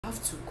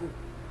have to go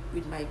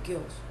with my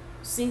girls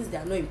since they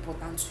are not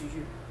important to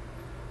you.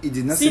 He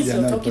did not say they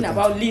are not important. Since you're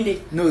talking about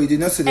lineage. No, he did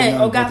not say they are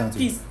not important.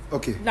 Please.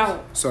 Okay.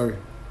 Now. Sorry.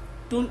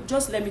 Don't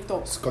just let me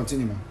talk.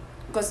 Continue, ma'am.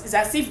 Because it's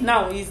as if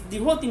now the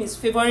whole thing is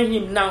favoring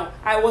him now.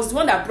 I was the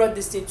one that brought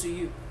this thing to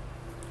you.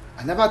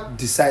 I never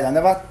decide. I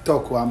never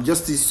talk. I'm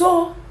just this.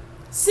 So,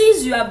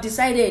 since you have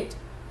decided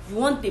you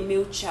want a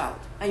male child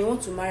and you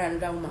want to marry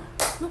another woman,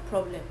 no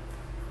problem.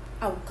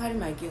 I will carry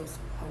my girls.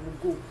 I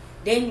will go.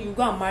 Then you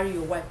go and marry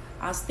your wife.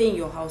 I'll stay in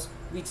your house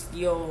with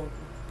your...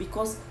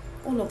 Because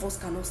all of us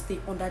cannot stay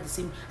under the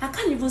same... I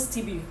can't even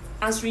still be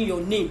answering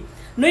your name.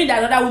 Knowing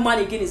that another woman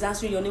again is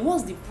answering your name.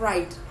 What's the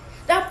pride?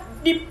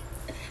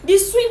 The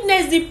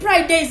sweetness, the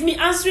pride there is me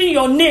answering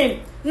your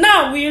name.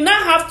 Now, we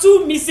now have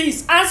two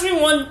misses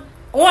answering one.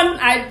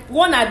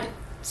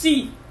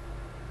 See...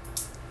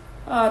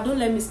 don't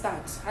let me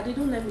start.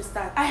 Don't let me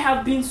start. I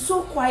have been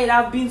so quiet.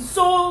 I've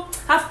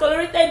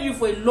tolerated you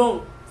for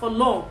long.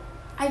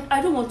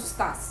 I don't want to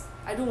start.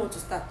 I don't want to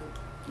start.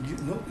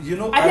 You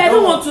know. I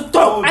don't want to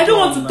talk. I don't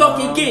want to talk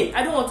again.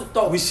 I don't want to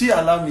talk. Will she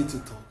allow me to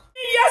talk?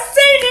 You're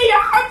saying it.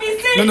 You're happy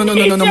saying it.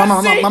 No,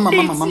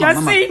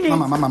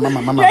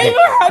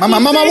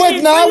 Mama,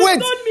 wait now, wait.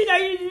 Told me that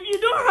you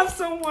don't have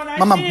someone.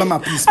 Mama,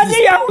 please.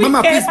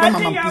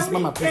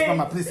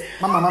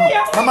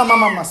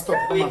 Mama, stop.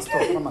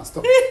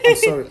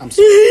 I'm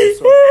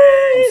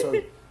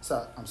sorry.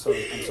 Sir, I'm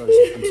sorry.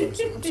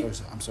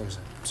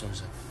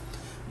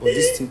 But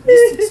this thing,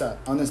 sir,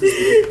 honestly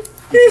speaking,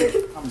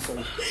 I'm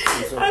sorry.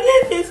 And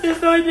then this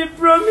is not the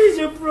promise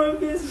you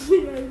promised me,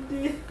 I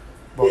did.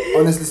 But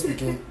honestly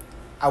speaking,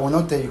 I will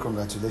not tell you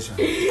congratulations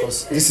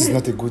because this is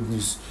not a good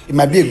news. It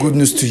might be a good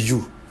news to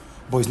you,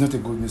 but it's not a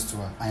good news to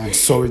her. I am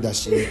sorry that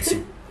she needs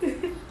you.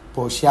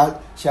 But she has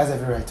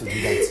every right to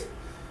do that.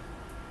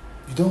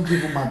 You don't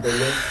give woman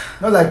belly.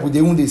 Not like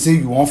when they say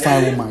you won't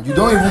find woman. You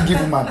don't even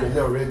give woman belly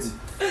already.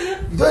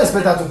 You don't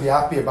expect her to be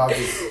happy about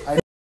this.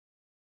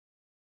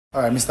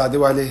 Alright, Mr.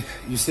 Adewale,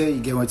 you say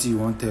you get what you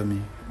want to tell me.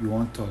 You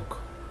won't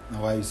talk.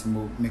 Now why you say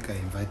make her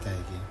invite her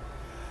again?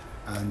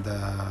 And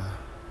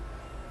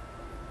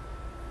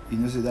you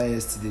know, so that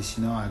yesterday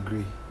she not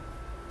agree.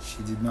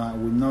 She did not.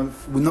 We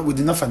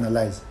did not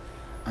finalize,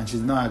 and she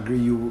did not agree.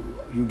 You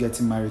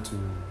getting married to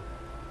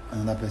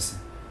another person.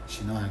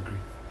 She not agree.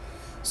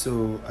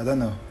 So I don't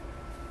know.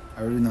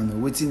 I really don't know.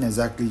 Waiting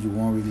exactly you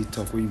won't really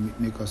talk. When you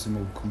make us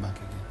come back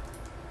again.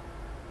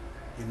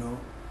 You know,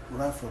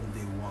 right from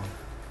day one,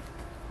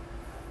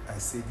 I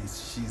said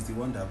this. She's the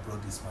one that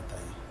brought this matter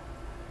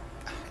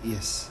in.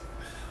 Yes.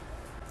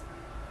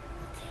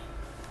 Okay.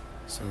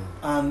 So.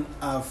 And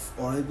I've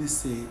already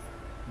said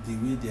the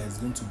way there is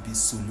going to be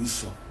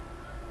solution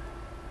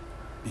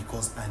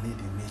because I need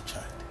a male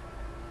child.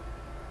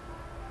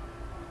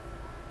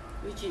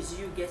 Which is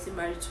you getting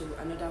married to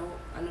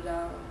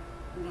another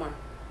woman.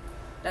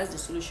 That's the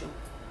solution.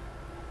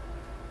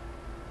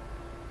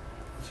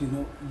 You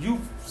know, you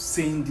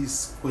saying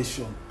this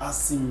question,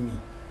 asking me,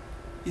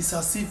 it's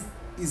as if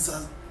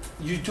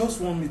you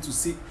just want me to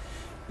say,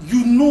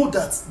 you know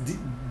that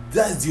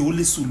that's the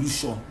only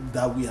solution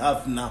that we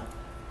have now.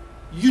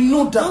 You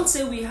know that. Don't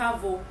say we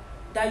have,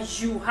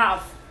 that you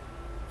have.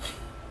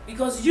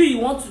 Because you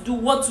want to do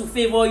what to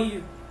favor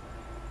you.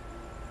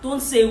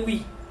 Don't say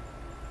we.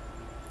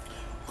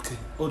 Okay,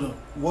 hold on.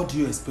 What do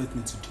you expect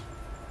me to do?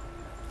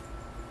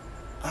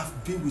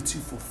 I've been with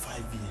you for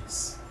 5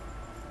 years.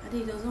 And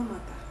it doesn't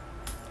matter.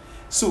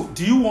 So,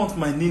 do you want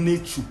my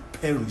name to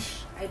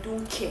perish? I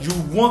don't care. You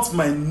want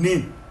my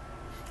name?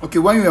 Okay,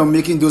 when you were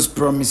making those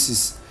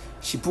promises,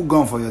 she put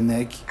gun for your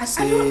neck.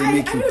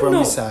 Make you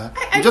promise her.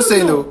 You just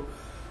say no.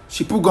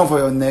 She put gun for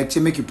your neck. She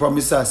make you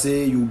promise her.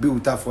 Say you will be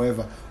with her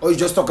forever. Or you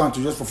just talk her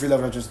to just fulfill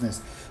her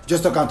righteousness.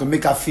 Just talk her to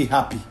make her feel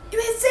happy. You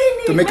were saying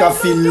it. To make her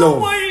feel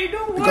love.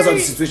 Don't because worry.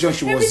 of the situation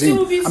she was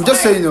in. I'm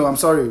just saying no. I'm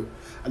sorry.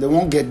 They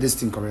won't get this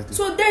thing correctly.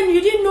 So then you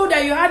didn't know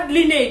that you had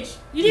lineage.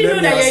 You didn't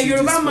know that you're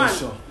a Yoruba man.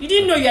 You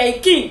didn't know you're a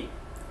king.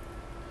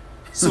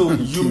 So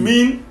you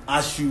mean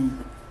I should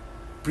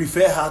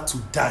prefer her to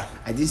die?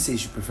 I didn't say you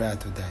should prefer her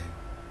to die.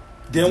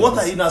 Then what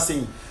are you not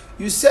saying?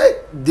 You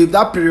said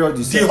that period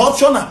you said. The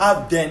option I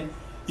have then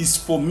is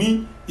for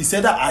me, is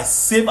either I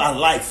save her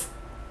life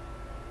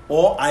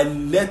or I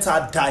let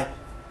her die.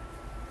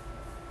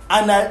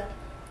 And I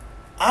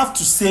have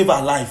to save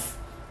her life.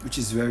 Which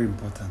is very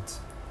important.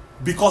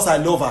 Because I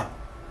love her.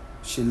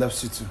 She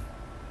loves you too.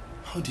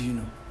 How do you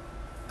know?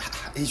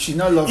 If she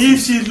not love you.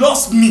 If she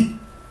loves me,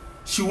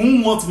 she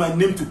won't want my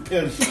name to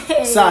perish.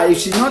 Sir, if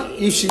she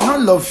not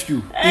love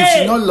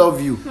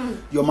you,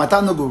 your matter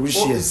no go reach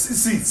here.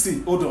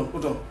 See, hold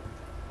on.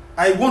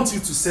 I want you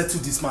to settle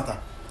this matter.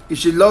 If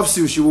she loves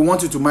you, she will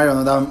want you to marry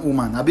another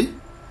woman, Abi?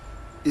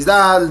 Is that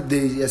how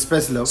they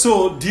express love?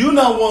 So, do you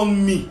now want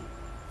me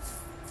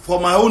for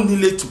my own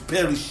lineage to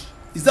perish?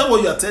 Is that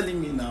what you are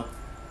telling me now?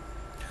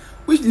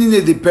 Which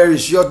lineage they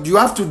perish? You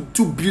have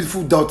two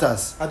beautiful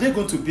daughters. Are they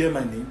going to bear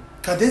my name?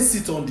 Can they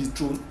sit on the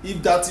throne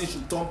if that thing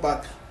should turn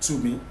back to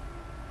me?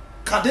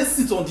 can they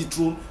sit on the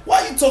throne?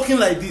 Why are you talking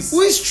like this?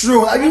 Which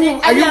throne? Are you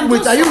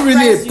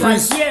really a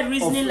prince?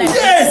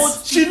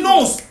 Yes, she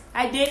knows.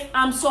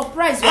 I'm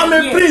surprised. I'm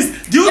a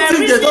prince. Do you think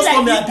they just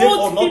call me Ade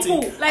for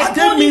nothing? Like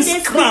Ade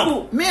means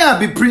crown. Me, I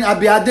be prince. I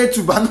be Ade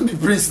too, but I'm not the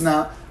prince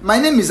now. My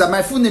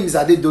full name is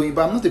Adedoyin,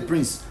 but I'm not a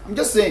prince. I'm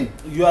just saying.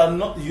 You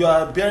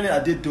are bearing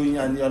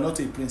Adedoyin and you are not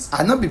a prince.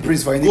 I'll not be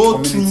prince for any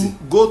community.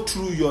 Go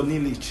through your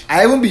lineage.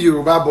 I won't be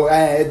Yoruba boy.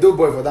 I Edo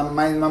boy for that.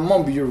 My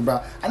mom be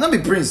Yoruba. I'll not be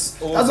prince.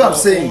 That's what I'm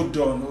saying. Hold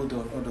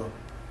on.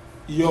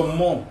 Your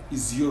mom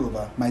is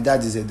Yoruba. My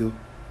dad is Edo.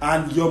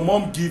 And your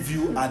mom give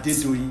you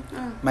Adedoyin.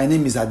 My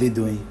name is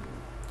Adedoyin.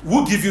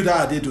 Who give you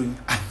that Adedoyin?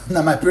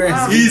 Now my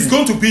parents. He is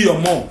going to be your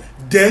mom.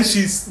 Then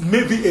she's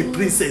maybe a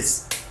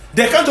princess.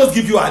 They can't just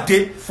give you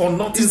Ade for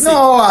nothing. It's not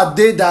all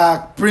Ade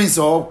that prince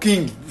or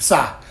king,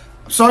 sir.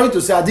 Sorry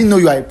to say, I didn't know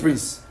you are a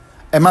prince.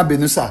 Emma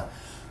Benu, sir.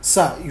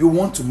 Sir, you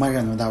want to marry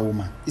another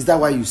woman? Is that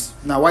why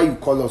you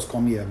call us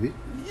come here, babe?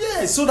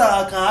 Yeah, so that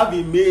I can have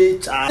a male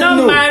child.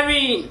 Not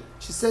marrying.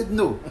 She said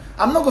no.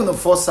 I'm not going to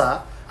force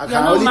her. I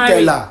can only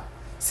tell her,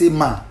 say,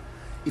 ma,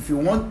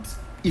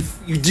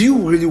 do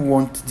you really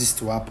want this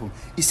to happen?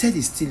 He said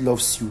he still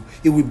loves you.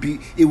 He will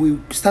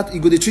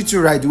go to treat you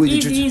right the way they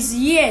treat you. If he's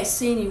here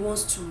saying he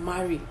wants to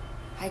marry,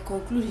 I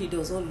conclude he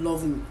does not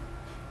love me.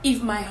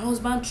 If my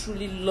husband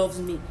truly loves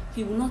me,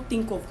 he will not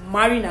think of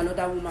marrying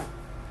another woman.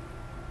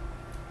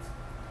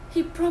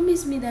 He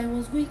promised me that he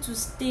was going to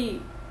stay,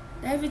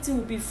 that everything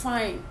will be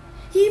fine.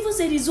 He even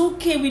said he's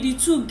okay with the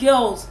 2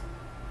 girls.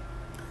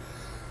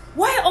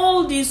 Why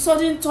all the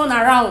sudden turn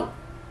around?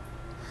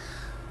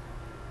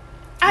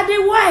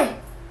 Adewale,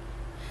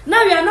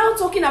 now we are now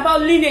talking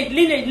about lineage.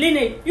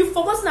 You've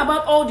forgotten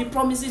about all the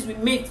promises we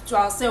made to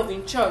ourselves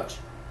in church.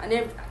 And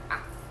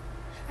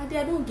I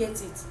don't get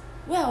it.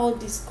 Where are all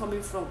this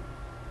coming from?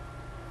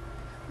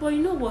 But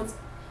you know what?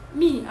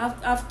 Me,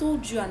 I've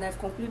told you and I've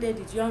concluded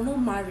it. You are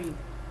not marrying.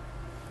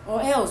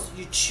 Or else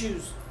you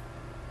choose.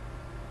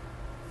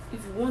 If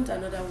you want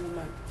another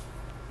woman,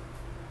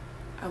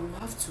 I will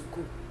have to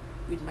go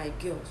with my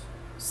girls,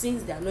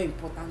 since they are not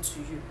important to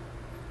you.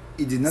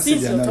 He did not say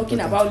they are not important. Since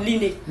you're talking about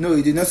lineage. No,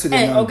 he did not say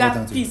they are not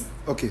important. Please.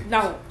 Okay.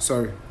 Now.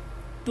 Sorry.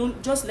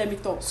 Don't just let me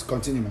talk.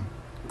 Continue, man.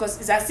 Because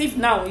it's as if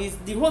now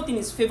the whole thing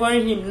is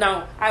favoring him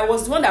now. I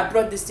was the one that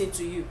brought this thing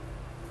to you.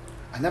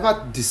 I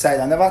never decide.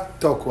 I never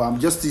talk. I'm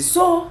just this.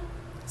 So,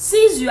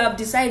 since you have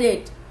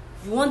decided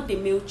you want a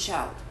male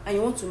child and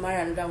you want to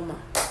marry another woman,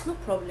 no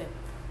problem.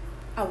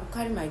 I will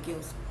carry my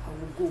girls. I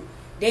will go.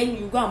 Then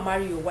you go and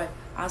marry your wife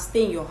and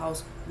stay in your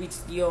house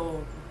with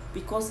your,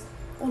 because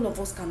all of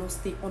us cannot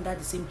stay under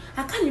the same.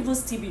 I can't even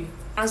still be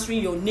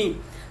answering your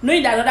name,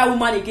 knowing that another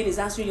woman again is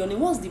answering your name.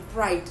 What's the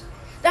pride?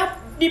 That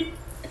the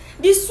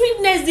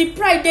sweetness, the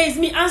pride there is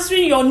me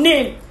answering your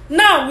name.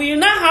 Now we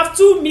now have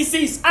 2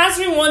 misses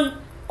answering one.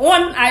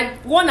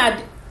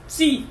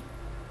 See.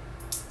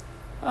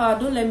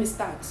 Don't let me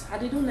start.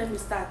 Don't let me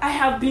start. I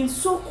have been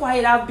so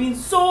quiet.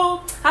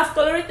 I've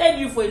tolerated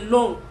you for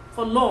long.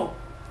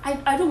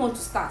 I don't want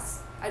to start.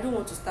 I don't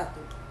want to start.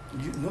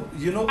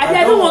 You know.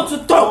 I don't want to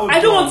talk. I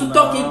don't want to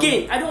talk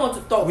again. I don't want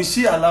to talk. Will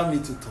she allow me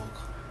to talk?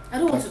 I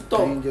don't want to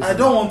talk. I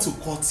don't want to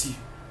cut you,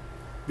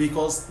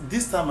 because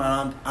this time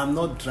around I'm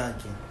not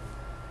dragging.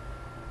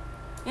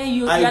 Hey,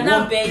 you are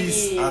not begging.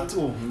 Peace at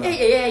home now.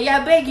 Hey, you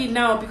are begging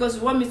now because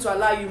you want me to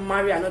allow you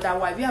marry another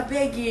wife. You are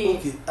begging.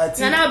 Okay, I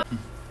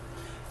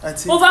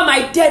think over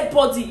my dead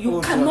body, you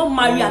cannot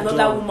marry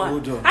another woman.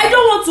 I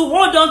don't want to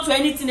hold on to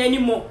anything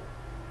anymore.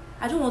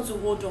 I don't want to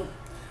hold on.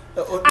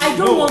 I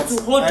don't want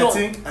to hold on. I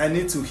think I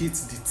need to hit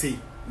the tape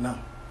now.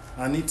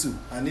 I need to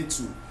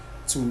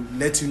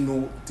let you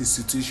know the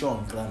situation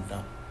on ground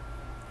now.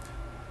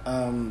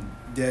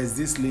 There is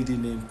this lady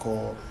named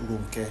called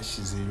Ronke.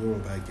 She's a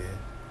Yoruba girl.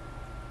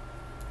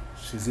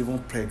 She's even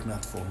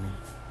pregnant for me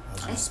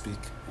as we speak.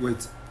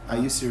 Wait, are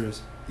you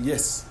serious?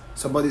 Yes.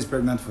 Somebody's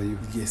pregnant for you?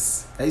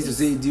 Yes. I used to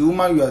say, the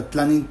woman you are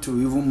planning to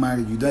even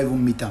marry, you don't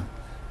even meet her.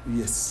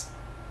 Yes.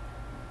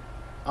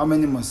 How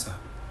many months, sir?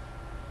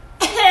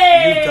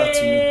 Hey! Leave that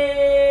to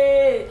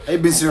me. Are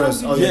you being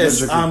serious?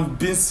 Yes, I'm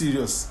being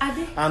serious.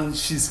 And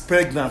she's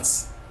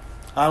pregnant.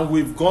 And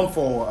we've gone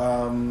for,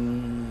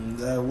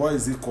 what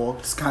is it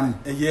called? Scanning.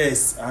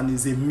 Yes, and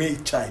it's a male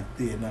child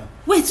there now.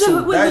 Wait.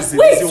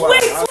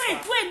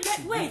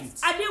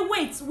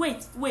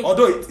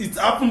 Although it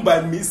happened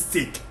by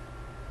mistake.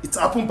 It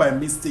happened by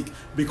mistake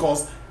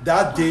because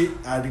that day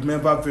I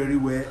remember very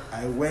well.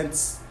 I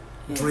went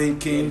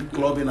drinking,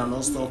 clubbing and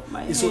all stuff.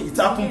 So it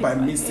happened by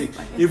mistake.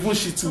 Even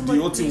she too, the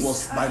whole thing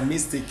was by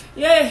mistake.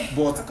 Yeah.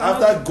 But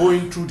after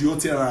going through the whole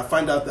thing, I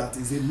find out that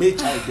it's a male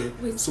child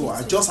there. So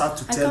I just had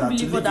to tell her to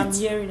leave it.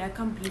 I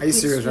can't believe. Are you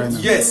serious right now?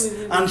 Yes,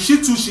 and she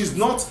too. She's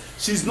not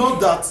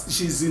that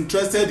she's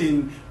interested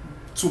in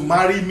to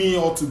marry me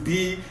or to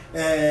be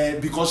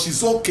because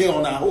she's okay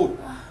on her own.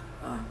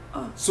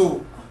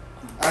 So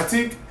I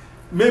think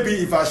maybe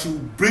if I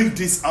should bring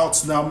this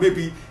out now,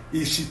 maybe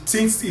if she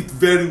thinks it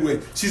very well,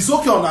 she's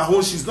okay on her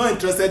own. She's not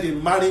interested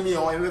in marrying me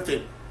or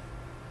anything.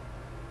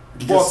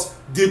 But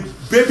the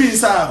baby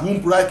inside her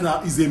womb right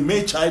now is a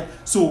male child,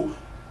 so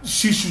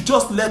she should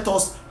just let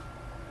us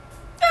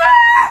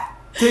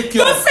take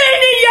care You're of.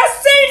 saying it, you're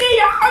saying it,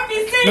 you're happy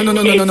saying it. No,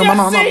 You're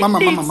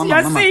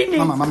saying it.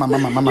 Mama,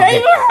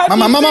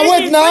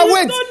 wait now, You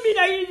wait. told me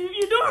that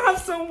you don't have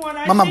someone.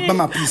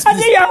 Mama, please, I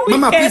think you're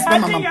Mama, wicked. please, I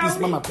Mama, think please,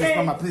 you're Mama, please, wicked.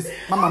 Mama, please, I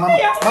think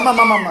you're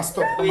Mama,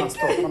 stop,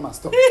 wicked. Mama,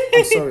 stop.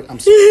 I'm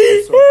sorry,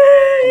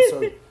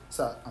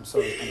 sir.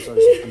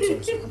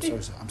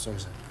 I'm sorry,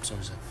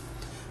 sir.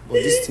 But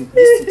this thing,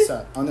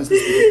 sir, honestly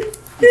speaking,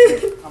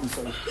 I'm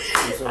sorry.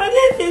 I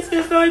think this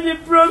is not the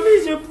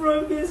promise you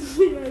promised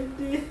me. I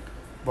did.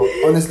 But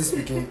honestly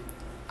speaking,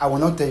 I will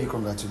not tell you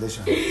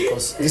congratulations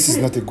because this is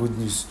not a good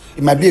news.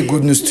 It might be a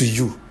good news to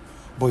you,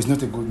 but it's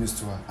not a good news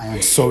to her. I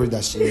am sorry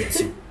that she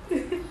hates you.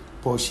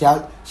 But she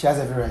has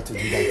every right to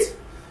do that.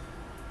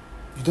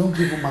 You don't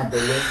give woman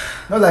belly.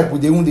 Not like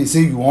with the one they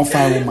say you won't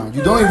find woman.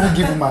 You don't even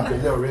give woman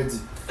belly already.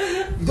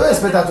 You don't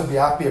expect her to be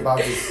happy about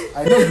this.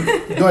 I know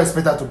you don't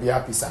expect her to be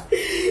happy, sir.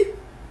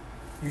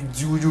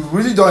 You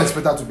really don't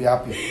expect her to be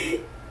happy.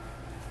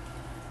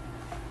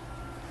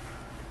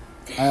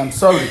 I am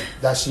sorry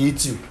that she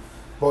hit you,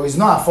 but it's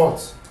not her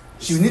fault.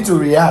 She will need to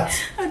react.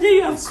 I think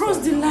you have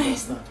crossed the line.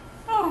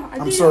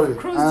 I'm sorry,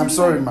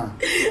 man.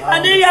 I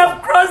think you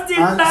have crossed the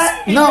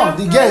line. No,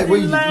 the girl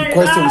when you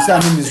question, you say her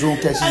name is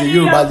Ronke. She's a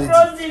Yoruba lady,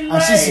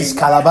 and she's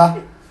Calabar.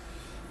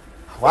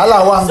 So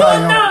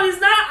now it's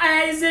not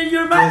it's a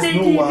Yoruba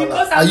lady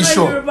because Are I'm you not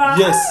sure? Yoruba.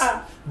 Yes,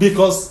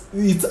 because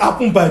it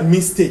happened by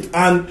mistake,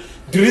 and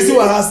the reason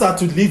why I asked her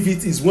to leave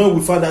it is when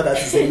we found out that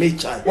it's a male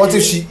child. What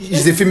if she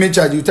is a female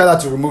child? You tell her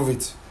to remove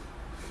it.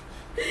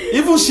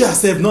 Even she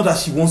herself know that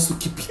she wants to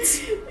keep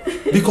it,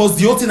 because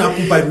the whole thing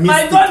happened by mistake.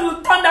 My God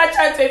will turn that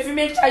child to a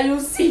female child. You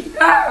see.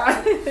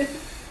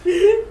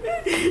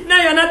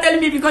 Now you're not telling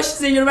me because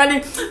she's a Yoruba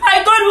lady.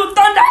 My God will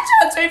turn that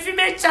child to a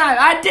female child.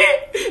 I did.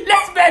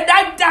 Let's bet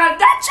that down.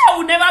 That child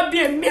will never be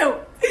a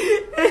male.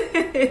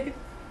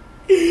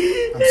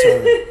 I'm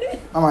sorry.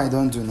 Mama, I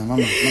don't do that.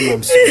 Mama,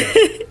 I'm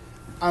sorry.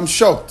 I'm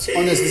shocked,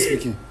 honestly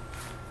speaking.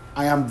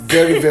 I am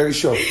very, very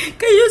shocked.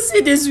 Can you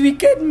see this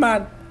wicked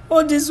man?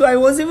 All this while, I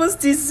was even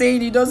still saying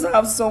he doesn't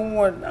have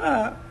someone.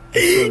 Can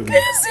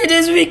you see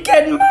this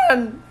wicked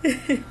man?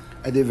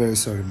 I did very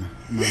sorry, man.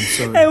 I'm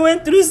sorry. I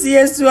went through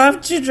CS to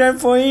have children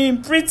for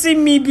him, pretty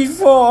me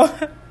before.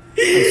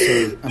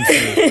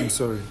 I'm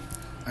sorry.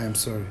 I'm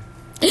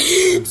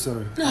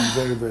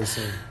very, very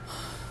sorry.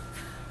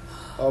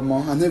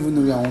 Man, I never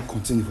knew I won't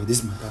continue for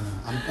this matter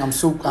now. I'm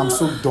so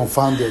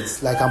dumbfounded.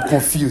 Like I'm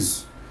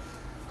confused.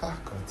 Ah,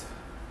 God.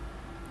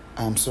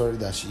 I'm sorry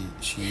that she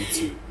hates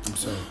you. I'm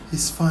sorry.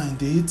 It's fine.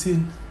 The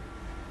eating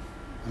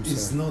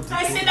is not.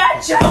 I said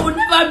that child will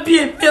never be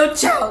a male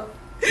child.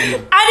 I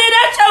said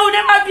that child will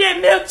never be a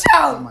male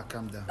child. Mama,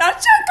 calm down. That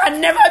child can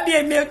never be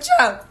a male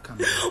child. Calm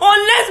down.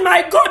 Unless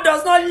my God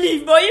does not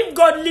live. But if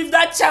God lives,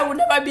 that child will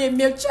never be a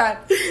male child.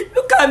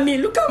 Look at me.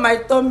 Look at my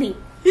tummy.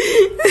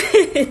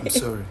 I'm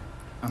sorry.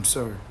 I'm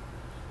sorry,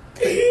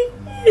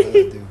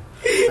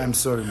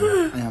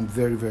 man. I am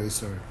very, very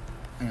sorry.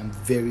 I am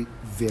very,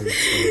 very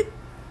sorry.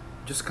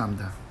 Just calm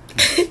down.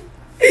 Please.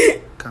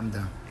 Calm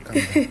down.